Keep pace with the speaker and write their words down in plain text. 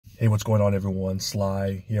Hey, what's going on, everyone?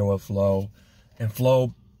 Sly here with Flo. And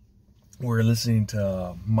Flo, we're listening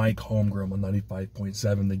to Mike Holmgren on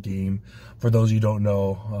 95.7 The Game. For those of you who don't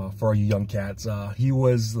know, for all you young cats, he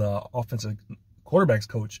was the offensive quarterbacks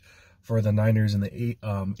coach for the Niners in the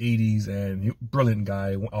 80s, and brilliant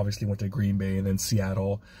guy. Obviously went to Green Bay and then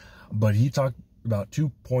Seattle. But he talked about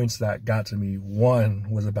 2 points that got to me.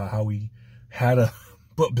 One was about how he had to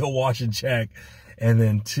put Bill Walsh in check. And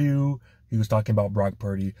then two, he was talking about Brock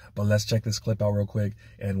Purdy. But let's check this clip out real quick,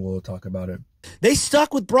 and we'll talk about it. They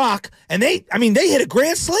stuck with Brock, and they hit a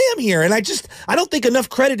grand slam here. And I don't think enough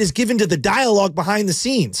credit is given to the dialogue behind the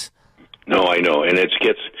scenes. No, I know. And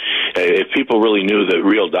if people really knew the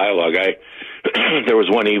real dialogue, there was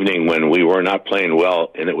one evening when we were not playing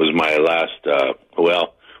well, and it was my last,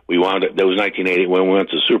 we wound up, that was 1980 when we went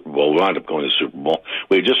to the Super Bowl. We wound up going to the Super Bowl.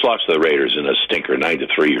 We had just lost to the Raiders in a stinker, 9-3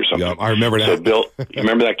 or something. Yep, I remember that. So Bill, you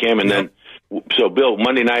remember that game? And then, so Bill,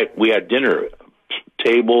 Monday night, we had dinner,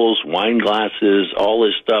 tables, wine glasses, all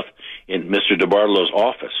this stuff in Mr. DeBartolo's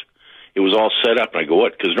office. It was all set up, and I go,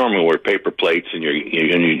 what? Because normally we're paper plates, and you're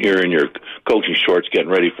in your coaching shorts getting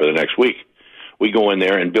ready for the next week. We go in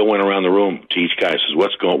there, and Bill went around the room to each guy, says,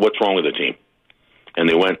 what's wrong with the team? And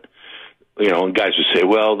they went, and guys would say,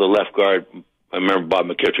 well, the left guard, I remember Bob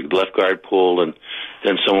McKittrick, the left guard pulled, and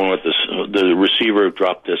then someone with the receiver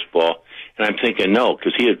dropped this ball. And I'm thinking, no,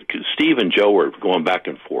 because Steve and Joe were going back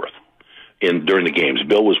and forth during the games.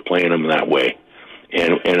 Bill was playing them that way.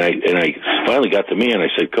 And I finally got to me, and I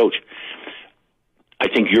said, Coach, I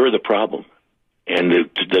think you're the problem. And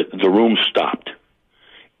the room stopped.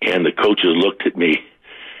 And the coaches looked at me,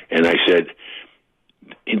 and I said,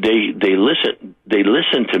 they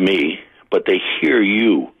listen to me, but they hear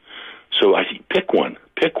you. So I said, pick one,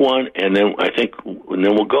 and then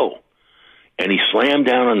we'll go. And he slammed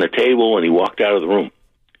down on the table, and he walked out of the room.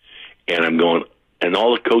 And I'm going, and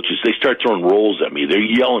all the coaches, they start throwing rolls at me. They're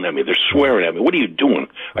yelling at me. They're swearing at me. What are you doing?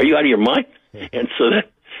 Are you out of your mind? And so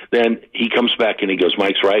then he comes back and he goes,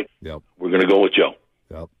 Mike's right. Yep. We're going to go with Joe.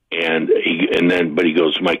 Yep. But he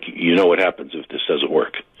goes, Mike, you know what happens if this doesn't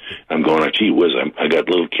work? I'm going, gee whiz, I got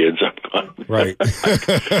little kids. Right.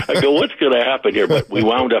 I go, what's going to happen here? But we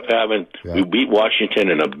wound up we beat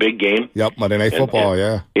Washington in a big game. Yep, Monday Night Football,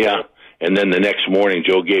 yeah. Yeah. And then the next morning,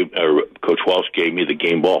 Coach Walsh gave me the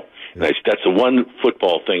game ball. And that's the one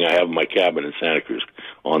football thing I have in my cabin in Santa Cruz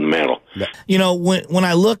on the mantle. You know, when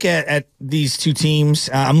I look at these two teams,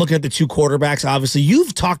 I'm looking at the two quarterbacks, obviously.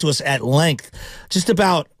 You've talked to us at length just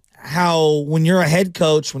about how when you're a head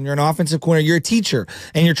coach, when you're an offensive coordinator, you're a teacher,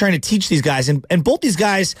 and you're trying to teach these guys. And both these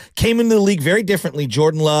guys came into the league very differently,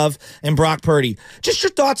 Jordan Love and Brock Purdy. Just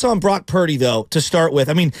your thoughts on Brock Purdy, though, to start with.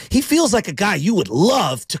 I mean, he feels like a guy you would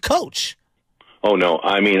love to coach. Oh, no.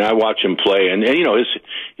 I mean, I watch him play, and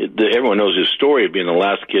everyone knows his story of being the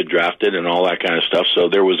last kid drafted and all that kind of stuff, so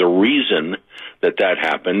there was a reason that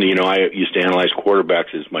happened. I used to analyze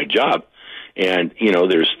quarterbacks as my job, and,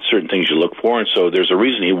 there's certain things you look for, and so there's a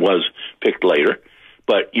reason he was picked later.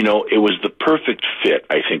 But, it was the perfect fit,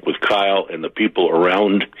 I think, with Kyle and the people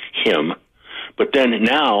around him. But then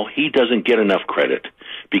now he doesn't get enough credit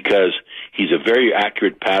because he's a very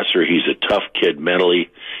accurate passer. He's a tough kid mentally,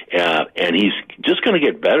 and he's just going to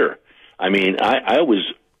get better. I mean, I always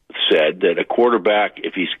said that a quarterback,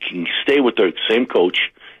 if he can stay with the same coach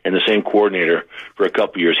and the same coordinator for a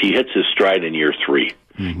couple of years, he hits his stride in year 3.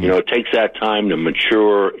 Mm-hmm. It takes that time to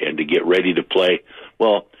mature and to get ready to play.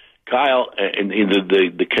 Well, Kyle, and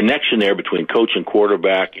the connection there between coach and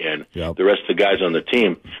quarterback and the rest of the guys on the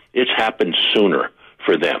team, it's happened sooner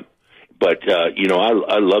for them. But,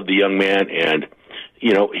 I love the young man, and,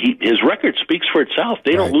 his record speaks for itself.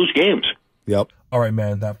 They don't lose games. Yep. All right,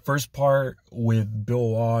 man, that first part with Bill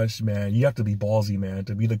Walsh, man, you have to be ballsy, man,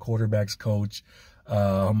 to be the quarterback's coach.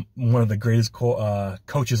 One of the greatest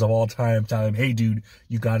coaches of all time telling him, hey, dude,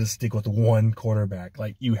 you got to stick with one quarterback.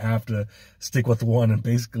 Like, you have to stick with one. And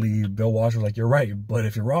basically, Bill Walsh was like, you're right, but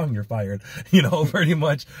if you're wrong, you're fired, pretty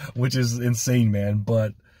much, which is insane, man.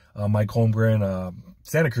 But Mike Holmgren,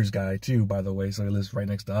 Santa Cruz guy, too, by the way, so he lives right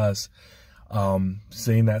next to us,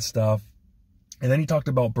 saying that stuff. And then he talked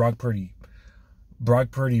about Brock Purdy.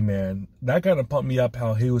 Brock Purdy, man, that kind of pumped me up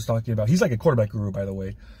how he was talking about, he's like a quarterback guru, by the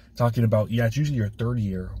way, talking about, it's usually your third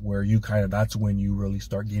year where that's when you really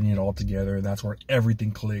start getting it all together, and that's where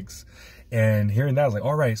everything clicks. And hearing that, I was like,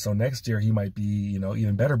 all right, so next year he might be,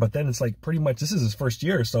 even better. But then it's like pretty much this is his first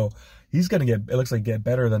year, so he's going to get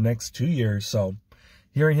better the next 2 years. So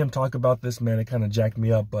hearing him talk about this, man, it kind of jacked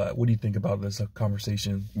me up. But what do you think about this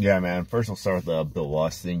conversation? Yeah, man, first we'll start with the Bill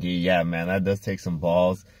Walsh thing. Yeah, man, that does take some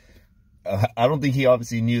balls. I don't think he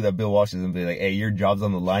obviously knew that Bill Walsh was going to be like, hey, your job's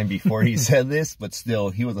on the line before he said this, but still,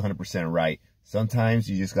 he was 100% right. Sometimes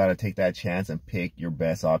you just got to take that chance and pick your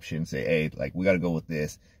best option. Say, hey, like, we got to go with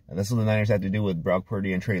this. And that's what the Niners had to do with Brock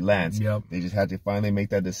Purdy and Trey Lance. Yep. They just had to finally make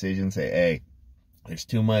that decision, say, hey, there's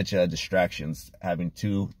too much distractions. Having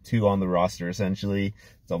two on the roster, essentially.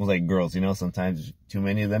 It's almost like girls, you know, sometimes too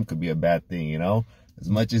many of them could be a bad thing, you know?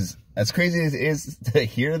 As crazy as it is to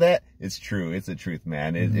hear that, it's true. It's the truth,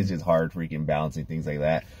 man. It's just hard freaking balancing things like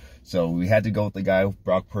that. So we had to go with the guy,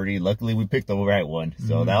 Brock Purdy. Luckily, we picked the right one.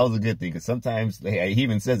 So that was a good thing, because sometimes, he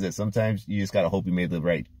even says it, sometimes you just got to hope you made the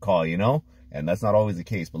right call, you know? And that's not always the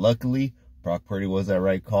case. But luckily, Brock Purdy was that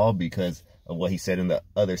right call because of what he said in the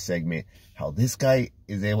other segment, how this guy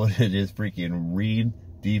is able to just freaking read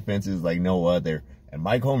defenses like no other. And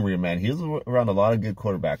Mike Holmgren, man, he was around a lot of good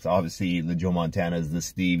quarterbacks. Obviously, the Joe Montanas, the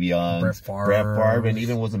Steve Youngs, Brett Favre, and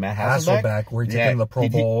even was a Matt Hasselbeck. Where he took him to the Pro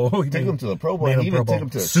Bowl. He took him to the Pro Bowl. And he even took him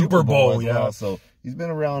to the Super Bowl as well. So he's been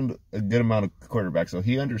around a good amount of quarterbacks. So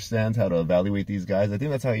he understands how to evaluate these guys. I think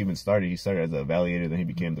that's how he even started. He started as an evaluator, then he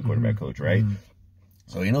became the quarterback coach, right?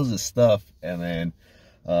 So he knows his stuff. And then,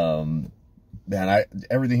 man,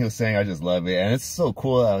 everything he was saying, I just love it. And it's so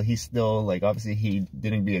cool how he's still, like, obviously he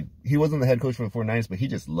wasn't the head coach for the 49ers, but he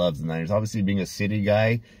just loves the Niners. Obviously, being a city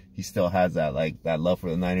guy, he still has that, like, that love for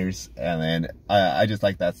the Niners. And then I just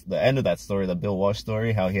like the end of that story, the Bill Walsh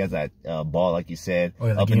story, how he has that ball, like you said,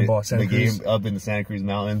 up in the Santa Cruz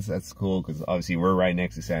Mountains. That's cool, because obviously we're right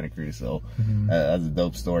next to Santa Cruz. So that's a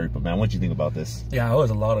dope story. But, man, what do you think about this? Yeah, it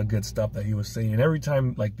was a lot of good stuff that he was saying. And every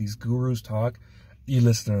time, like, these gurus talk, you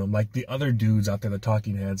listen to them, like the other dudes out there, the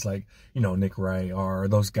talking heads, like, you know, Nick Wright, or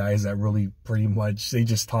those guys that really pretty much, they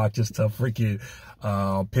just talk just to freaking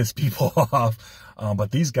piss people off.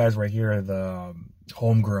 But these guys right here, the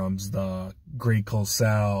Holmgrens, the Greg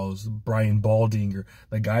Cosales, Brian Baldinger,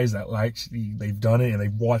 the guys that actually, they've done it and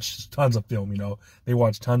they've watched tons of film, you know. They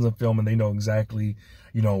watch tons of film and they know exactly,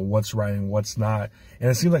 you know, what's right and what's not.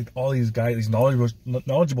 And it seems like all these guys, these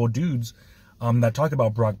knowledgeable dudes that talk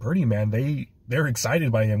about Brock Purdy, man, they're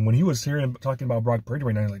excited by him. When he was here talking about Brock Purdy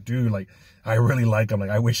right now, he's like, dude, like, I really like him. Like,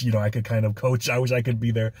 I wish, you know, I could kind of coach. I wish I could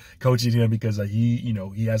be there coaching him, because he, you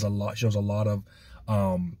know, he has shows a lot of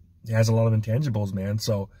intangibles, man.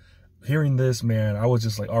 So hearing this, man, I was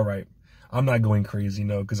just like, all right, I'm not going crazy, you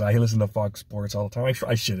know, because I listen to Fox Sports all the time.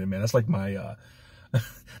 I shouldn't, man. That's like my,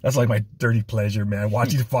 that's like my dirty pleasure, man,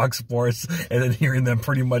 watching Fox Sports and then hearing them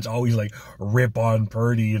pretty much always like rip on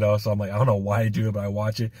Purdy, you know. So I'm like, I don't know why I do it, but I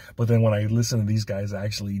watch it. But then when I listen to these guys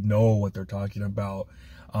actually know what they're talking about,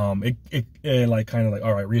 it like kind of like,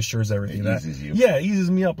 all right, reassures everything. It eases you. Yeah, it eases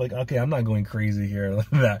me up. Like, okay, I'm not going crazy here.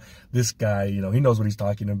 That this guy, you know, he knows what he's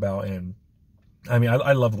talking about. And I mean,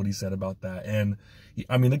 I love what he said about that. And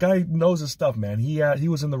I mean, the guy knows his stuff, man. He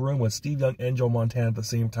was in the room with Steve Young and Joe Montana at the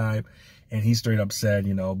same time. And he straight up said,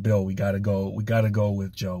 you know, Bill, we got to go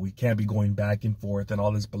with Joe. We can't be going back and forth and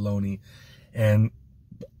all this baloney. And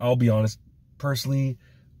I'll be honest, personally,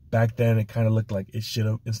 back then it kind of looked like it should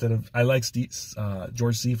have, instead of, I like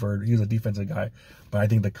George Seifert, he was a defensive guy, but I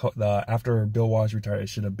think after Bill Walsh retired, it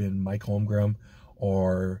should have been Mike Holmgren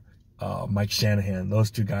or Mike Shanahan. Those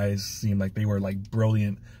two guys seemed like they were like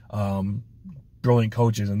brilliant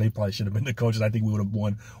coaches, and they probably should have been the coaches. I think we would have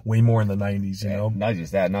won way more in the 90s, you know? Not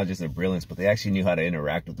just that, not just their brilliance, but they actually knew how to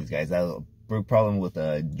interact with these guys. That was a big problem with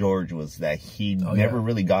George, was that he never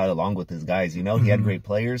really got along with his guys, you know? He had great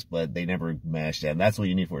players, but they never meshed, and that's what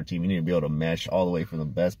you need for a team. You need to be able to mesh all the way from the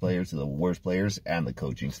best players to the worst players and the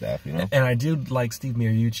coaching staff, you know? And I do like Steve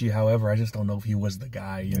Mariucci, however, I just don't know if he was the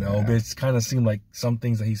guy, you know? But it's kind of seemed like some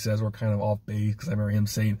things that he says were kind of off base, because I remember him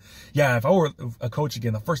saying, yeah, if I were a coach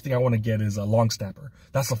again, the first thing I want to get is a long snapper.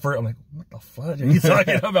 That's the first. I'm like, what the fuck are you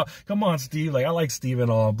talking about? Come on, Steve. Like, I like Steve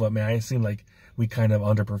and all, but man, it seemed like we kind of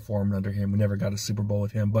underperformed under him. We never got a Super Bowl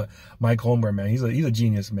with him. But Mike Holmgren, man, he's a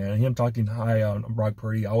genius, man. Him talking high on Brock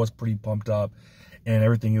Purdy, I was pretty pumped up. And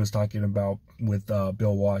everything he was talking about with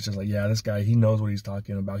Bill Walsh is like, yeah, this guy, he knows what he's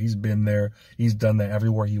talking about. He's been there. He's done that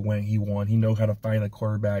everywhere he went. He won. He knows how to find a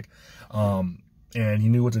quarterback. And he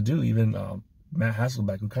knew what to do. Even Matt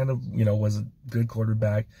Hasselbeck, who kind of, you know, was a good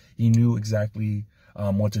quarterback, he knew exactly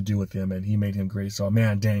what to do with him, and he made him great. So,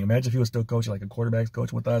 man, dang, imagine if he was still coaching, like a quarterback's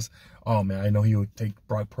coach with us. Oh, man, I know he would take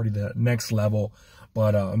Brock Purdy to the next level.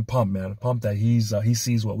 But I'm pumped, man. I'm pumped that he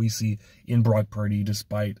sees what we see in Brock Purdy,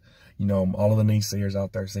 despite, you know, all of the naysayers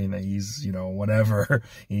out there saying that he's, you know, whatever,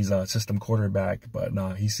 he's a system quarterback, but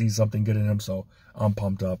nah, he sees something good in him, so I'm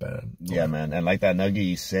pumped up. And yeah, man, and like that nugget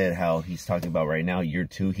you said, how he's talking about right now, year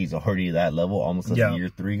 2, he's already that level, almost like a year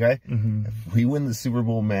 3 guy. If we win the Super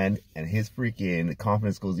Bowl, man, and his freaking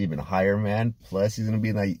confidence goes even higher, man, plus he's gonna be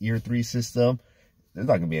in that year 3 system, there's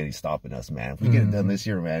not gonna be any stopping us, man. If we get it done this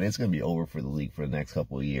year, man, it's gonna be over for the league for the next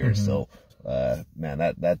couple of years. So man,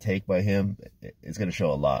 that take by him, it's going to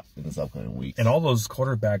show a lot in this upcoming week. And all those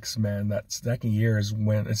quarterbacks, man, that second year is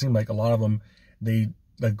when it seemed like a lot of them, the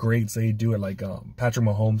greats, they do it, like Patrick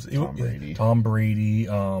Mahomes, Tom Brady,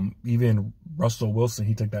 even Russell Wilson,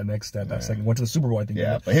 he took that next step, that second, went to the Super Bowl, I think.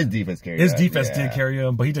 Yeah, but his defense carried His defense did carry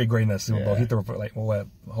him, but he did great in that Super Bowl. He threw for like a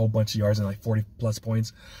whole bunch of yards and like 40+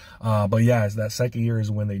 points. But yeah, it's that second year is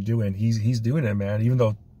when they do it, and he's doing it, man, even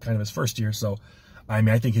though kind of his first year. So I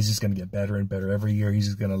mean, I think he's just going to get better and better every year. He's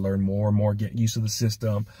just going to learn more and more, get used to the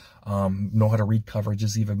system, know how to read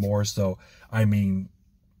coverages even more. So, I mean,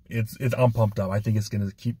 I'm pumped up. I think it's going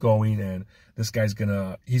to keep going, and this guy's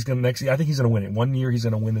next year, I think he's going to win it. One year, he's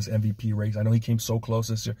going to win this MVP race. I know he came so close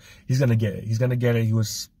this year. He's going to get it. He's going to get it. He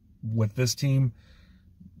was with this team.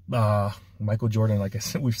 Michael Jordan, like I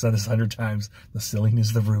said, we've said this 100 times, the ceiling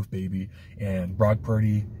is the roof, baby. And Brock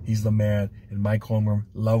Purdy, he's the man. And Mike Holmgren,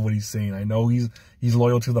 love what he's saying. I know he's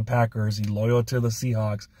loyal to the Packers, he's loyal to the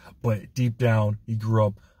Seahawks, but deep down, he grew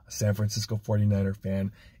up a San Francisco 49er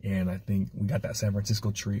fan. And I think we got that San Francisco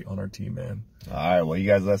treat on our team, man. All right, well, you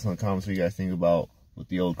guys let us know in the comments what you guys think about what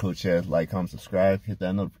the old coach said. Like, comment, subscribe, hit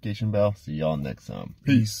that notification bell. See y'all next time.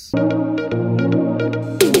 Peace.